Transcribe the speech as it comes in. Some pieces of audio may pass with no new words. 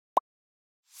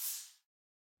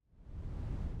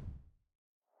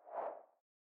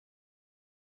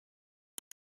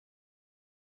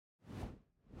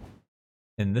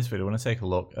In this video, we're going to take a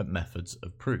look at methods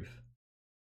of proof.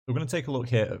 We're going to take a look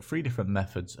here at 3 different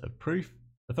methods of proof.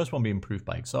 The first one being proof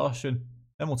by exhaustion,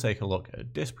 then we'll take a look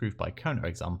at disproof by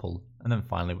counterexample, and then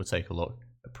finally we'll take a look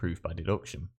at proof by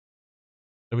deduction.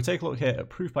 So we take a look here at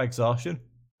proof by exhaustion.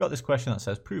 We've got this question that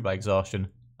says prove by exhaustion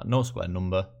that no square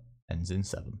number ends in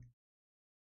 7.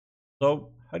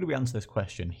 So how do we answer this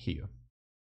question here?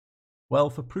 Well,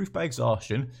 for proof by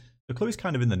exhaustion, the clue is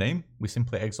kind of in the name. We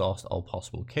simply exhaust all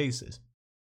possible cases.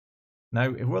 Now,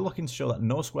 if we're looking to show that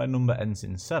no square number ends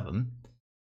in 7,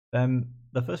 then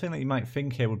the first thing that you might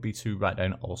think here would be to write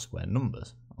down all square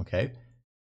numbers, okay?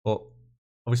 But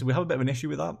obviously we have a bit of an issue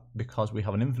with that because we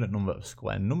have an infinite number of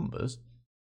square numbers.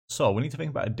 So we need to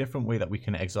think about a different way that we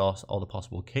can exhaust all the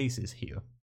possible cases here.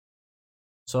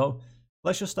 So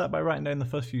let's just start by writing down the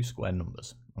first few square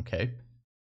numbers, okay?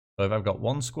 So if I've got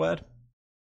 1 squared,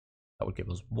 that would give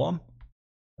us 1. If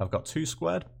I've got 2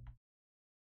 squared,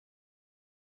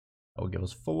 that would give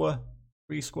us 4.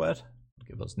 3 squared would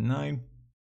give us 9.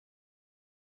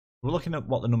 We're looking at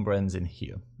what the number ends in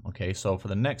here. Okay, so for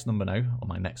the next number now, or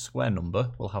my next square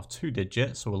number, we'll have 2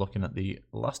 digits. So we're looking at the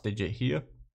last digit here.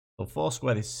 So 4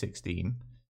 squared is 16.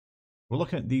 We're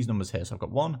looking at these numbers here. So I've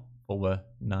got 1, 4,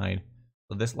 9.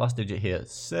 So this last digit here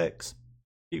is 6.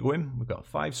 Keep going. We've got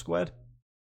 5 squared.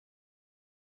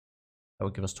 That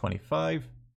would give us 25.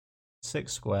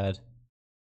 6 squared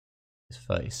is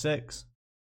 36.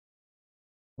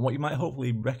 And what you might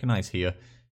hopefully recognize here,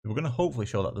 we're going to hopefully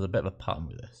show that there's a bit of a pattern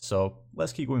with this. So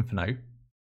let's keep going for now.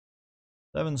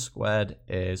 7 squared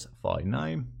is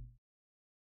 49.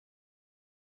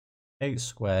 8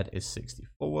 squared is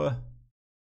 64.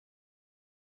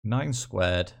 9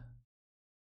 squared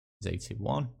is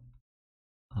 81.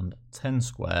 And 10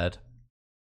 squared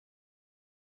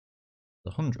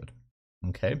is 100.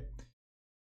 Okay.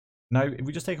 Now, if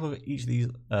we just take a look at each of these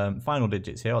final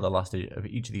digits here, or the last digit of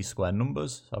each of these square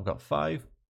numbers. So I've got 5, we've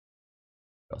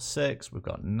got 6, we've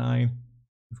got 9,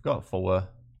 we've got 4,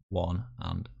 1,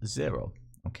 and 0.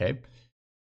 Okay.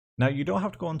 Now, you don't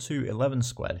have to go on to 11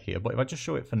 squared here, but if I just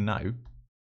show it for now,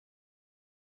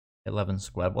 11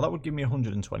 squared, well, that would give me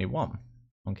 121.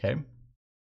 Okay.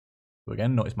 So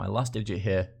again, notice my last digit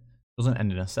here doesn't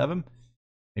end in a 7.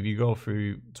 If you go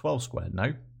through 12 squared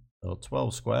now, so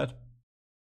 12 squared,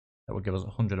 that would give us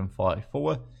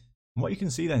 144. And what you can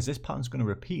see then is this pattern's going to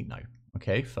repeat now.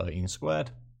 Okay, 13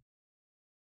 squared,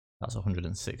 that's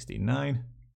 169.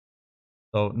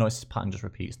 So notice this pattern just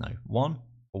repeats now. 1,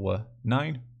 4,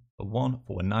 9, so 1,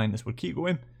 4, 9. This would keep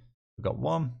going. We've got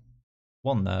 1,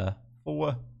 1 there,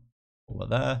 4, 4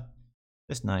 there,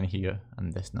 this 9 here,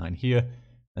 and this 9 here.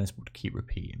 And this would keep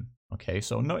repeating. Okay,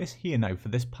 so notice here now for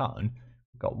this pattern,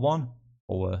 we've got 1,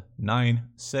 4, 9,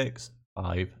 6,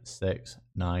 5, 6,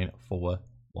 9, 4,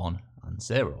 1, and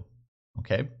 0.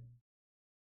 Okay. And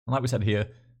like we said here,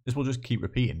 this will just keep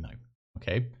repeating now.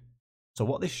 Okay. So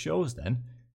what this shows then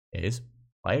is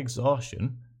by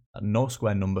exhaustion that no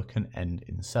square number can end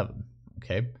in 7.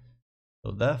 Okay.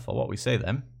 So therefore what we say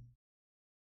then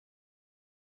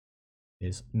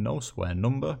is no square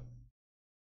number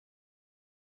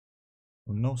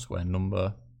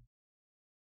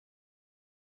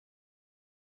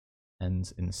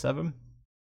ends in 7,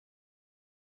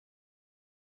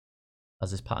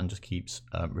 as this pattern just keeps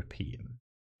repeating.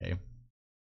 Okay.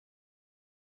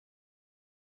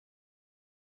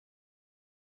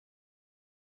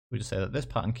 We just say that this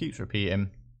pattern keeps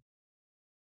repeating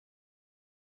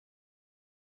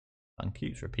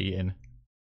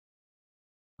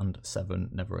and 7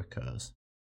 never occurs.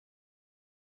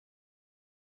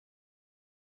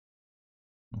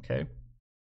 Okay.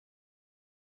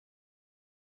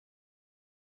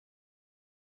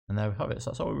 And there we have it. So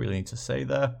that's all we really need to say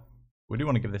there. We do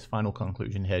want to give this final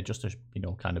conclusion here just to,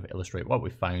 kind of illustrate what we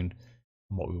found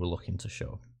and what we were looking to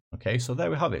show. Okay, so there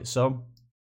we have it. So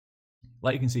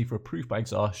like you can see, for a proof by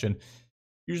exhaustion,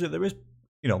 usually there is,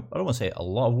 I don't want to say a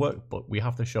lot of work, but we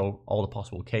have to show all the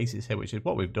possible cases here, which is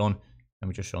what we've done. And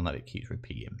we've just shown that it keeps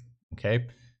repeating. Okay.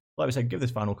 Like we said, give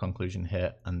this final conclusion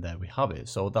here, and there we have it.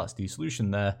 So that's the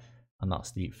solution there, and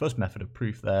that's the first method of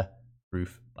proof there,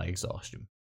 proof by exhaustion.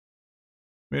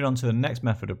 Moving on to the next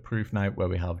method of proof now, where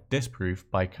we have disproof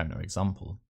by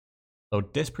counterexample. So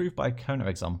disproof by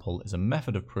counterexample is a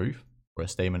method of proof where a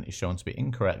statement is shown to be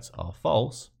incorrect or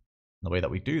false. And the way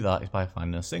that we do that is by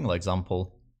finding a single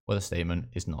example where the statement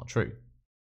is not true.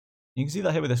 You can see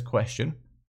that here with this question.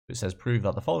 It says prove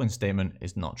that the following statement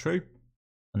is not true.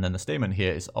 And then the statement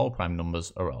here is all prime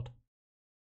numbers are odd.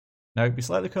 Now, be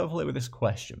slightly careful here with this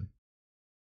question.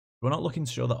 We're not looking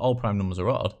to show that all prime numbers are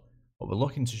odd. What we're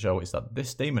looking to show is that this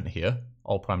statement here,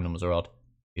 all prime numbers are odd,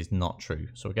 is not true.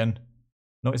 So again,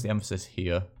 Notice the emphasis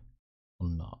here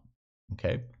on not.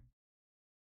 Okay.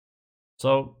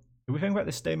 So if we think about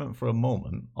this statement for a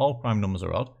moment, all prime numbers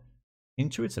are odd.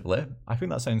 Intuitively, I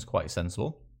think that sounds quite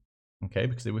sensible. Okay,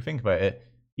 because if we think about it,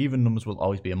 even numbers will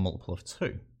always be a multiple of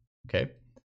 2. Okay.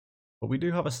 But we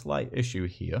do have a slight issue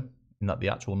here in that the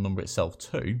actual number itself,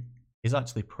 2, is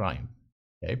actually prime.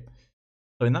 Okay.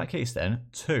 So in that case then,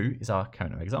 2 is our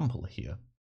counterexample here.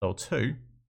 So 2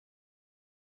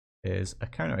 is a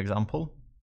counterexample.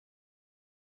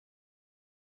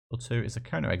 So 2 is a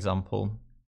counterexample to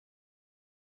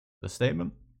the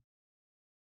statement.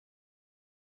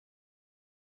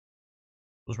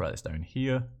 Let's write this down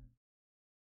here.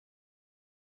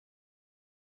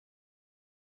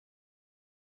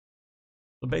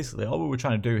 So basically, all we were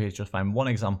trying to do here is just find one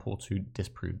example to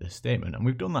disprove this statement. And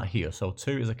we've done that here. So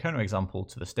 2 is a counterexample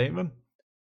to the statement,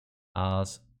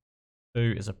 as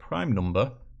 2 is a prime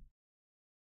number.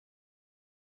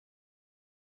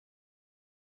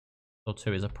 So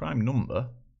 2 is a prime number.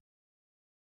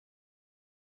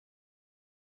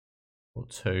 But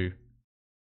 2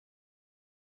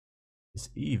 is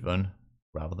even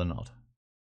rather than odd.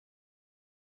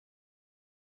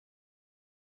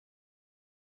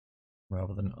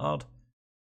 Rather than odd.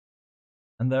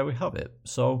 And there we have it.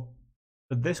 So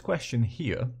for this question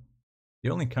here, the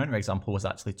only counterexample was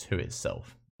actually 2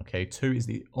 itself. Okay, 2 is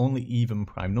the only even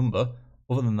prime number.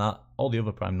 Other than that, all the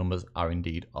other prime numbers are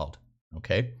indeed odd.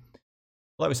 Okay,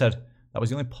 like we said, that was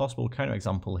the only possible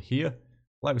counterexample here.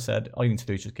 Like we said, all you need to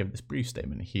do is just give this brief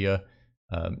statement here,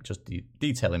 just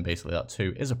detailing basically that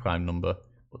 2 is a prime number,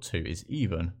 but 2 is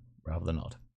even rather than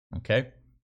odd. Okay.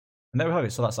 And there we have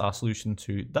it. So that's our solution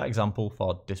to that example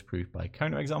for disproof by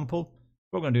counterexample. What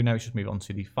we're going to do now is just move on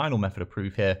to the final method of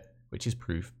proof here, which is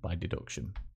proof by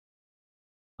deduction.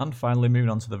 And finally, moving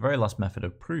on to the very last method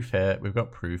of proof here, we've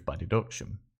got proof by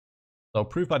deduction. So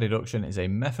proof by deduction is a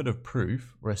method of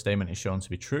proof where a statement is shown to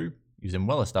be true using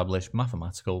well-established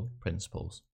mathematical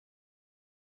principles.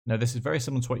 Now this is very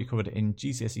similar to what you covered in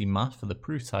GCSE math for the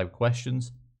proof type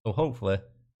questions, so hopefully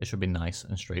it should be nice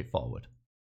and straightforward.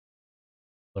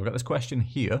 So I've got this question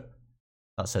here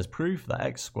that says prove that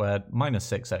x squared minus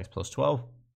 6x plus 12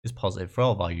 is positive for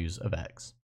all values of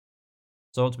x.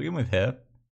 So to begin with here,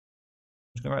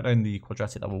 I'm just going to write down the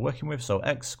quadratic that we're working with. So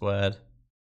x squared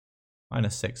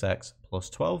minus 6x plus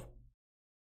 12.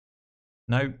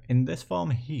 Now in this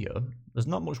form here, there's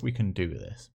not much we can do with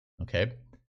this. Okay.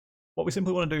 What we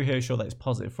simply want to do here is show that it's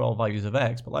positive for all values of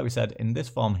x, but like we said, in this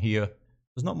form here,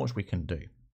 there's not much we can do.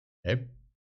 Okay.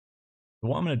 So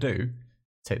what I'm going to do,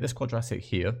 take this quadratic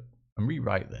here and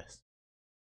rewrite this.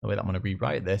 The way that I'm going to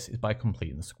rewrite this is by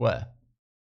completing the square.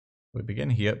 We begin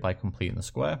here by completing the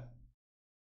square.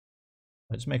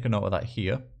 I just make a note of that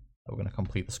here, that we're going to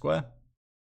complete the square.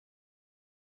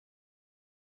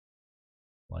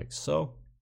 Like so.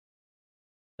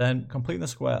 Then completing the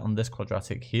square on this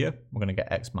quadratic here, we're going to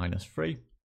get x minus 3.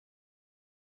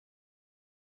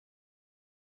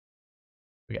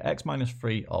 We get x minus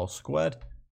 3 all squared.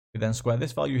 We then square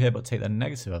this value here, but take the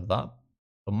negative of that.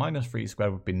 So minus 3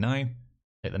 squared would be 9.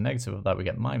 Take the negative of that, we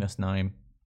get minus 9.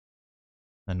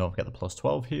 And don't forget the plus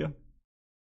 12 here.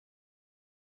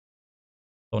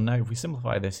 So now if we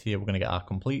simplify this here, we're going to get our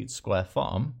complete square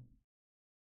form.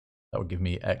 That would give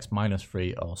me x minus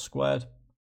 3 all squared.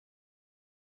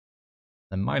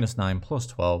 Then minus 9 plus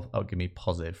 12, that would give me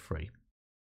positive 3.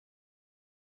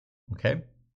 Okay.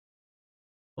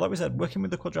 Like we said, working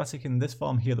with the quadratic in this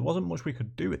form here, there wasn't much we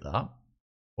could do with that.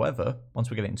 However, once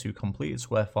we get it into completed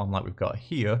square form like we've got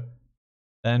here,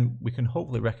 then we can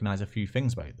hopefully recognize a few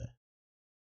things about this.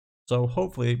 So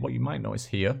hopefully what you might notice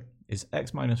here is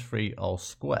x minus 3 all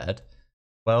squared.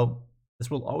 Well, this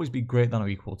will always be greater than or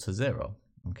equal to 0.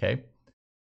 Okay.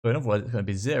 So in other words, it's going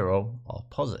to be 0 or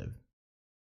positive.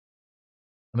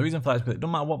 And the reason for that is because it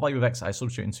doesn't matter what value of x I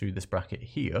substitute into this bracket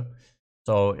here.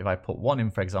 So if I put 1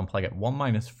 in, for example, I get 1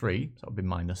 minus 3, so that would be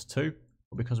minus 2.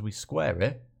 But because we square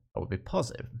it, that would be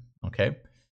positive. Okay.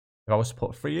 If I was to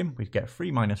put 3 in, we'd get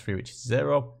 3 minus 3, which is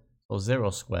 0. So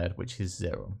 0 squared, which is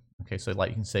 0. Okay, so like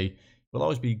you can see, it will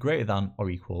always be greater than or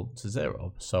equal to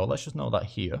 0. So let's just note that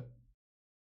here.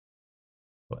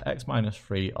 So x minus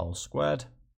 3 all squared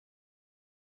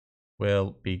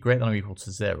will be greater than or equal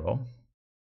to 0.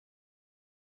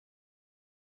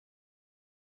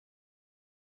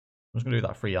 I'm just going to do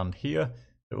that freehand here.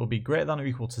 It will be greater than or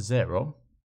equal to 0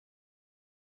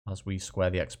 as we square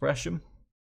the expression.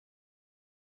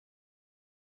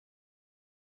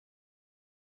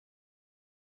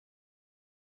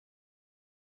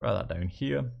 Write that down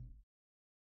here. And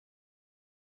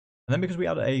then because we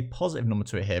add a positive number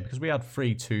to it here, because we add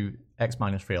 3 to x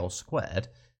minus 3 all squared,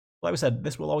 Like we said,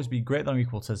 this will always be greater than or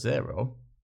equal to 0.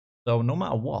 So no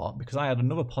matter what, because I add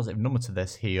another positive number to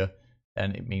this here,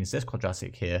 then it means this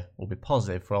quadratic here will be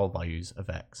positive for all values of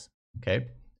x. Okay,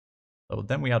 so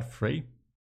then we add 3.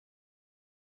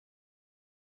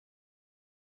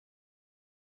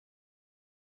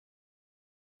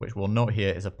 Which we'll note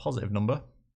here is a positive number.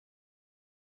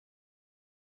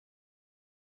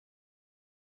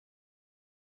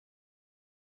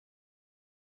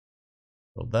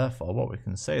 So therefore, what we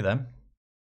can say then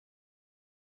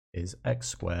is x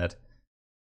squared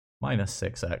minus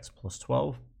 6x plus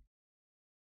 12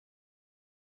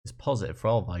 is positive for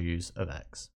all values of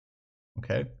x.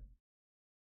 Okay.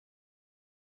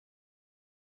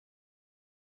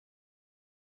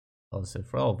 Positive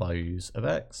for all values of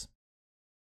x.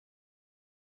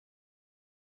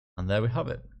 And there we have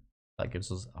it. That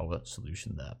gives us our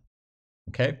solution there.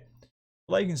 Okay.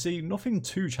 Like you can see, nothing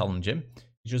too challenging.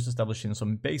 It's just establishing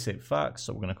some basic facts.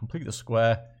 So we're going to complete the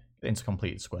square, get into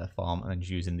completed square form, and then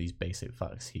using these basic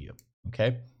facts here.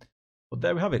 Okay. But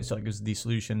there we have it. So that gives the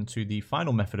solution to the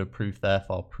final method of proof there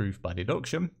for proof by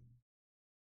deduction.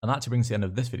 And that actually brings the end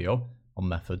of this video on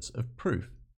methods of proof.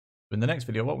 In the next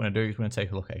video, what we're going to do is we're going to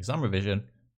take a look at exam revision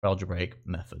for algebraic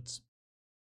methods.